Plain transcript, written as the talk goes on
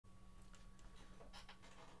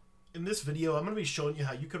In this video, I'm going to be showing you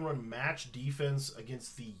how you can run match defense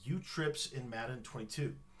against the U-trips in Madden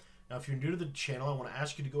 22. Now, if you're new to the channel, I want to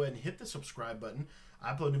ask you to go ahead and hit the subscribe button.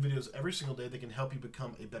 I upload new videos every single day that can help you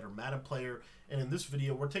become a better Madden player. And in this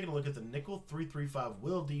video, we're taking a look at the nickel 3-3-5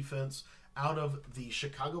 will defense out of the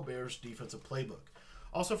Chicago Bears defensive playbook.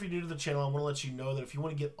 Also, if you're new to the channel, I want to let you know that if you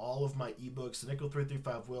want to get all of my ebooks, the nickel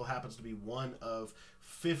 3-3-5 will happens to be one of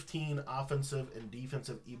 15 offensive and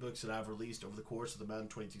defensive ebooks that I've released over the course of the Madden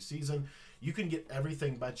 22 season. You can get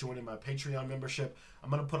everything by joining my Patreon membership. I'm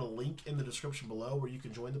going to put a link in the description below where you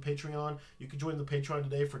can join the Patreon. You can join the Patreon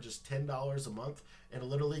today for just $10 a month and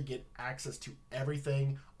literally get access to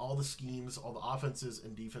everything, all the schemes, all the offenses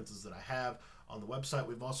and defenses that I have on the website.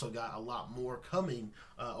 We've also got a lot more coming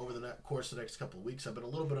over the course of the next couple of weeks. I've been a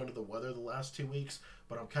little bit under the weather the last 2 weeks,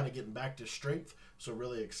 but I'm kind of getting back to strength. So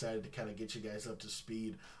really excited to kind of get you guys up to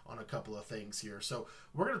speed on a couple of things here. So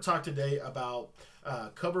we're going to talk today about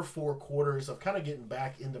cover 4 quarters of kind of getting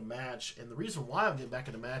back into match. And the reason why I'm getting back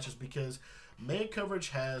into match is because man coverage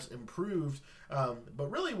has improved, but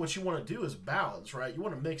really what you want to do is balance, right? You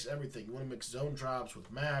want to mix everything. You want to mix zone drops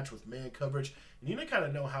with match, with man coverage, and you need to kind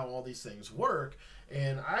of know how all these things work.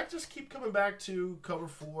 And I just keep coming back to cover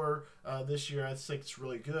 4 this year. I think it's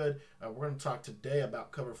really good. We're going to talk today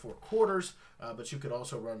about cover 4 quarters, but you could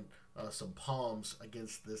also run some palms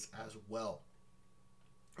against this as well.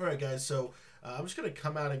 All right, guys, so I'm just going to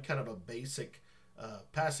come out in kind of a basic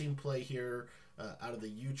passing play here. Out of the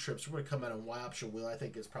U-trips, we're going to come out in Y option wheel. I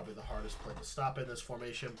think is probably the hardest play to stop in this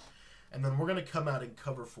formation. And then we're going to come out in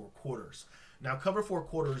cover 4 quarters. Now, cover 4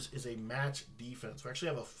 quarters is a match defense. We actually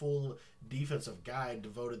have a full defensive guide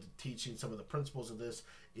devoted to teaching some of the principles of this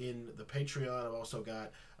in the Patreon. I've also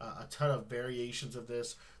got a ton of variations of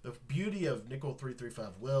this. The beauty of nickel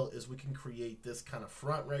 3-3-5 will is we can create this kind of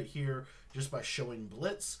front right here just by showing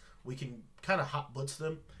blitz. We can kind of hot blitz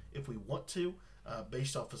them if we want to.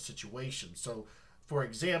 Based off of situation. So, for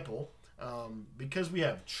example, because we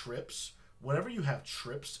have trips, whenever you have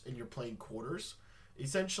trips and you're playing quarters,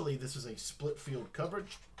 essentially this is a split field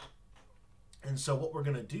coverage. And so what we're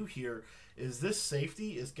going to do here is this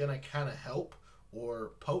safety is going to kind of help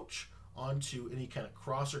or poach onto any kind of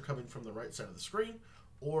crosser coming from the right side of the screen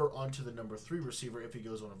or onto the number 3 receiver if he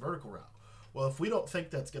goes on a vertical route. Well, if we don't think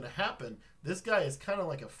that's going to happen, this guy is kind of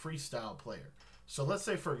like a freestyle player. So let's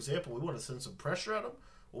say, for example, we want to send some pressure at him.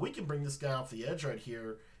 Well, we can bring this guy off the edge right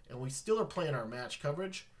here, and we still are playing our match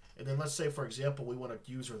coverage. And then let's say, for example, we want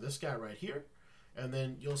to user this guy right here. And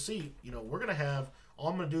then you'll see, you know, we're going to have, all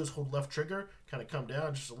I'm going to do is hold left trigger, kind of come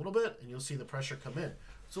down just a little bit, and you'll see the pressure come in.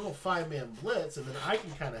 It's a little 5-man blitz, and then I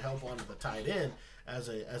can kind of help onto the tight end as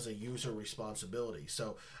a user responsibility.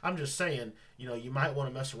 So I'm just saying, you know, you might want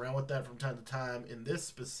to mess around with that from time to time. In this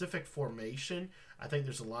specific formation, I think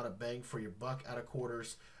there's a lot of bang for your buck out of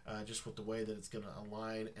quarters, just with the way that it's going to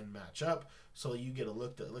align and match up. So you get a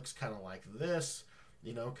look that looks kind of like this,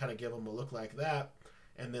 you know, kind of give them a look like that.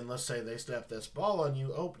 And then let's say they snap this ball on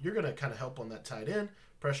you. Oh, you're going to kind of help on that tight end.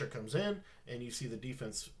 Pressure comes in, and you see the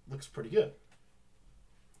defense looks pretty good.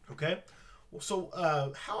 Okay? Well, so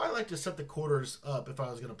how I like to set the quarters up if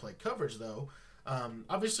I was going to play coverage, though,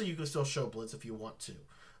 obviously you can still show blitz if you want to.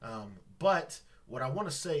 But what I want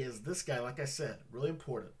to say is this guy, like I said, really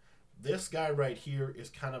important. This guy right here is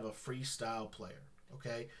kind of a freestyle player,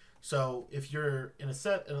 okay? So if you're in a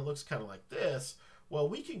set and it looks kind of like this, well,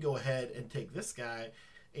 we can go ahead and take this guy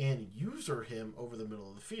and user him over the middle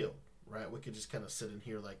of the field, right? We could just kind of sit in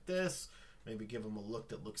here like this, maybe give him a look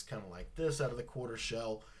that looks kind of like this out of the quarter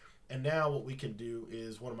shell. And now what we can do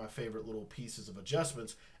is one of my favorite little pieces of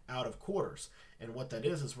adjustments out of quarters. And what that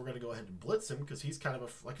is we're going to go ahead and blitz him because he's kind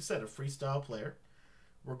of, like I said, a freestyle player.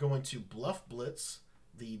 We're going to bluff blitz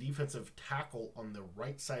the defensive tackle on the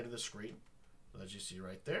right side of the screen, as you see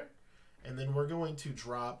right there. And then we're going to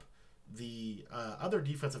drop the other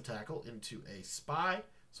defensive tackle into a spy.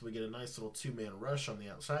 So we get a nice little 2-man rush on the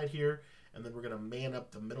outside here. And then we're going to man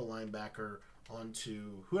up the middle linebacker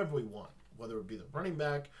onto whoever we want, whether it be the running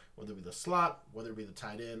back, whether it be the slot, whether it be the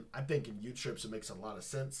tight end. I think in U-trips it makes a lot of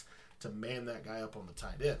sense to man that guy up on the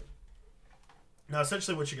tight end. Now,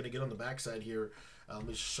 essentially what you're going to get on the backside here, let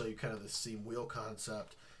me just show you kind of the seam wheel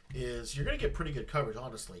concept, is you're going to get pretty good coverage,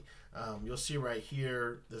 honestly. You'll see right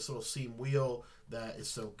here, this little seam wheel that is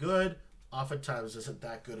so good, oftentimes isn't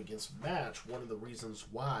that good against match. One of the reasons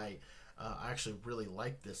why I actually really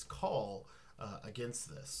like this call against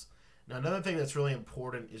this. Now, another thing that's really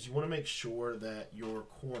important is you want to make sure that your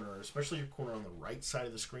corner, especially your corner on the right side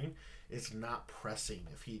of the screen, is not pressing.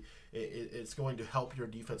 It's going to help your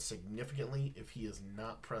defense significantly if he is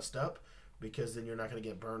not pressed up, because then you're not going to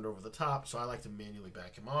get burned over the top. So I like to manually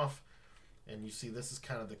back him off. And you see this is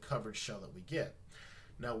kind of the coverage shell that we get.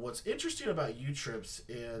 Now, what's interesting about U-trips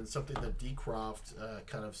and something that Decroft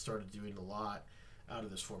kind of started doing a lot out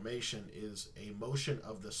of this formation is a motion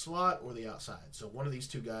of the slot or the outside. So one of these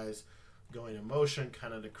two guys going in motion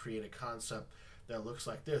kind of to create a concept that looks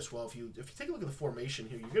like this. Well, if you take a look at the formation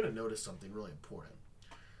here, you're going to notice something really important.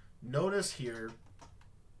 Notice here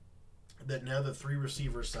that now the 3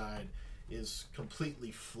 receiver side is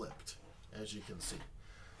completely flipped, as you can see.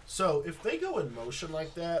 So if they go in motion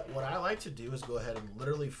like that, what I like to do is go ahead and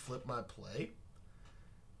literally flip my play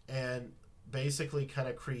and basically kind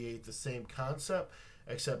of create the same concept,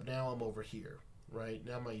 except now I'm over here, right?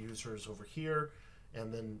 Now my user is over here,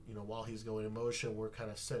 and then, you know, while he's going in motion, we're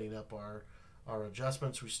kind of setting up our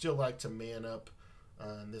adjustments. We still like to man up,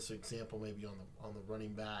 in this example, maybe on the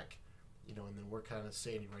running back, you know, and then we're kind of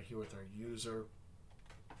standing right here with our user.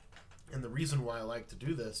 And the reason why I like to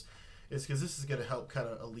do this is because this is going to help kind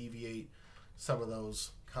of alleviate some of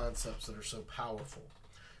those concepts that are so powerful.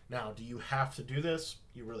 Now, do you have to do this?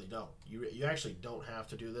 You really don't. You actually don't have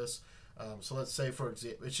to do this. So let's say, for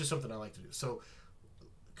example, it's just something I like to do. So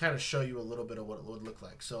kind of show you a little bit of what it would look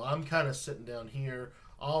like. So I'm kind of sitting down here.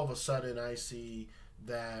 All of a sudden, I see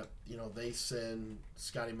that, you know, they send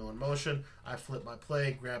Scotty Miller in motion. I flip my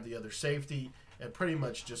play, grab the other safety, and pretty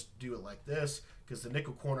much just do it like this because the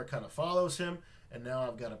nickel corner kind of follows him. And now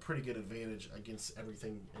I've got a pretty good advantage against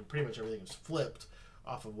everything, and pretty much everything is flipped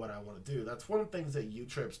off of what I want to do. That's one of the things that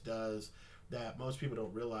U-trips does that most people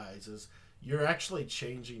don't realize is you're actually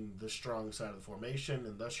changing the strong side of the formation,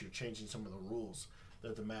 and thus you're changing some of the rules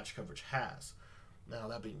that the match coverage has. Now,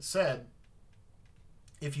 that being said,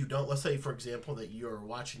 if you don't, let's say, for example, that you're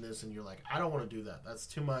watching this and you're like, I don't want to do that. That's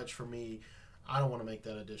too much for me. I don't want to make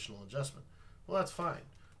that additional adjustment. Well, that's fine.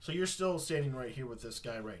 So you're still standing right here with this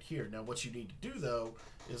guy right here. Now, what you need to do, though,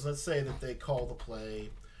 is let's say that they call the play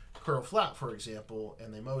curl flat, for example,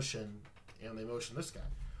 and they motion this guy.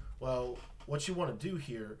 Well, what you want to do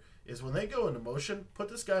here is when they go into motion, put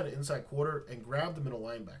this guy to inside quarter and grab the middle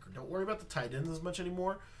linebacker. Don't worry about the tight ends as much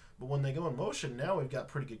anymore, but when they go in motion, now we've got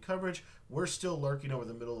pretty good coverage. We're still lurking over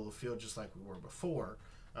the middle of the field just like we were before,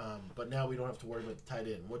 but now we don't have to worry about the tight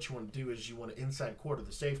end. What you want to do is you want to inside quarter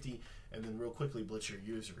the safety and then real quickly blitz your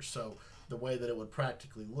user. So the way that it would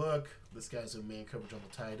practically look, this guy's in man coverage on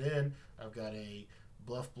the tight end. I've got a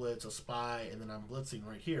bluff blitz, a spy, and then I'm blitzing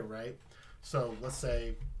right here, right? So let's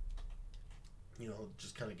say, you know,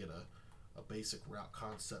 just kind of get a basic route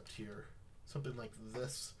concept here. Something like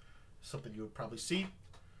this, something you would probably see.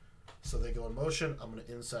 So they go in motion. I'm going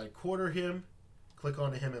to inside quarter him, click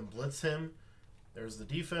onto him and blitz him. There's the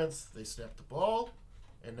defense. They snap the ball.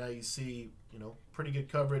 And now you see, you know, pretty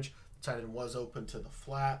good coverage. The tight end was open to the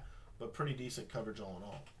flat, but pretty decent coverage all in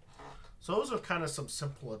all. So those are kind of some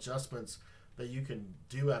simple adjustments that you can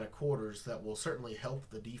do out of quarters that will certainly help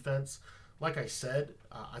the defense. Like I said,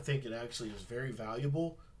 I think it actually is very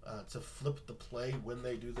valuable to flip the play when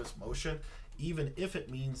they do this motion, even if it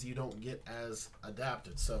means you don't get as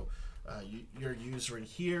adapted. So your user in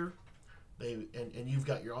here, and you've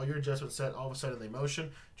got all your adjustments set. All of a sudden they motion,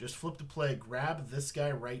 just flip the play, grab this guy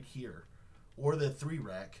right here, or the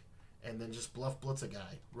 3-rec, and then just bluff blitz a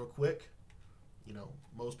guy real quick. You know,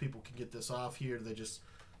 most people can get this off here. They just,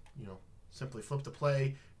 you know, simply flip the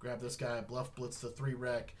play, grab this guy, bluff blitz the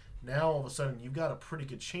 3-rec. Now all of a sudden you've got a pretty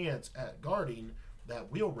good chance at guarding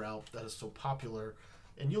that wheel route that is so popular,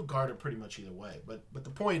 and you'll guard it pretty much either way. But the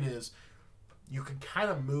point is, you can kind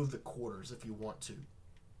of move the quarters if you want to.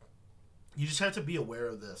 You just have to be aware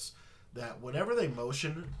of this, that whenever they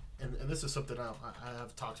motion, and this is something I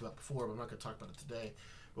have talked about before, but I'm not going to talk about it today,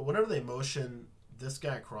 but whenever they motion this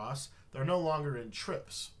guy across, they're no longer in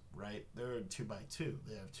trips, right? They're in 2x2.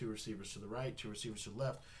 They have 2 receivers to the right, 2 receivers to the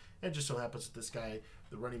left. And it just so happens that this guy,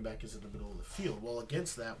 the running back, is in the middle of the field. Well,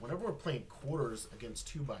 against that, whenever we're playing quarters against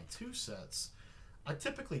 2x2 sets, I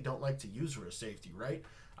typically don't like to use her as safety, right?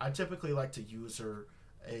 I typically like to use her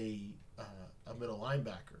a middle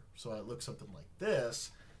linebacker. So I look something like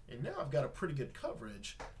this, and now I've got a pretty good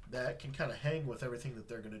coverage that can kind of hang with everything that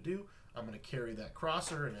they're going to do. I'm going to carry that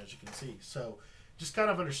crosser, and as you can see. So just kind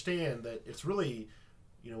of understand that it's really,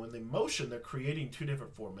 you know, when they motion, they're creating 2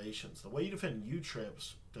 different formations. The way you defend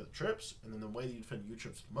U-trips to the trips, and then the way you defend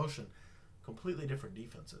U-trips to motion, completely different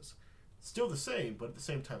defenses. Still the same, but at the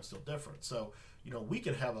same time still different. So, you know, we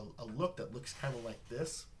could have a look that looks kind of like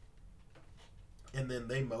this, and then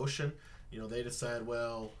they motion. You know, they decide,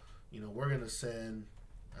 well, you know, we're going to send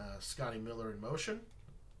Scotty Miller in motion.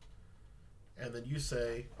 And then you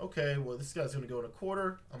say, okay, well, this guy's going to go in a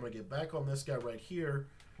quarter. I'm going to get back on this guy right here.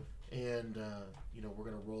 And, you know, we're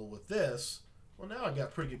going to roll with this. Well, now I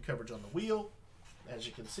got pretty good coverage on the wheel. as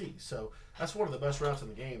you can see. So that's one of the best routes in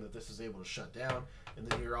the game that this is able to shut down. And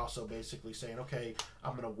then you're also basically saying, okay,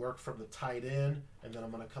 I'm going to work from the tight end, and then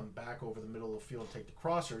I'm going to come back over the middle of the field and take the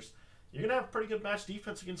crossers. You're going to have pretty good match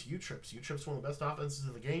defense against U-trips. U-trips one of the best offenses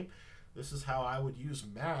in the game. This is how I would use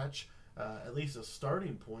match, at least a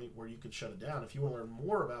starting point where you could shut it down. If you want to learn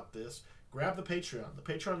more about this, grab the Patreon.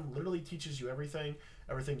 The Patreon literally teaches you everything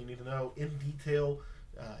you need to know in detail,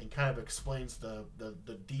 and kind of explains the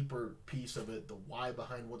deeper piece of it, the why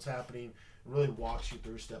behind what's happening. It really walks you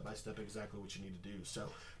through step by step exactly what you need to do. So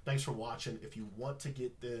thanks for watching. If you want to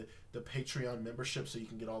get the Patreon membership so you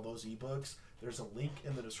can get all those ebooks, there's a link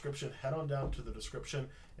in the description. Head on down to the description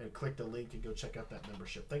and click the link and go check out that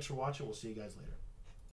membership. Thanks for watching. We'll see you guys later.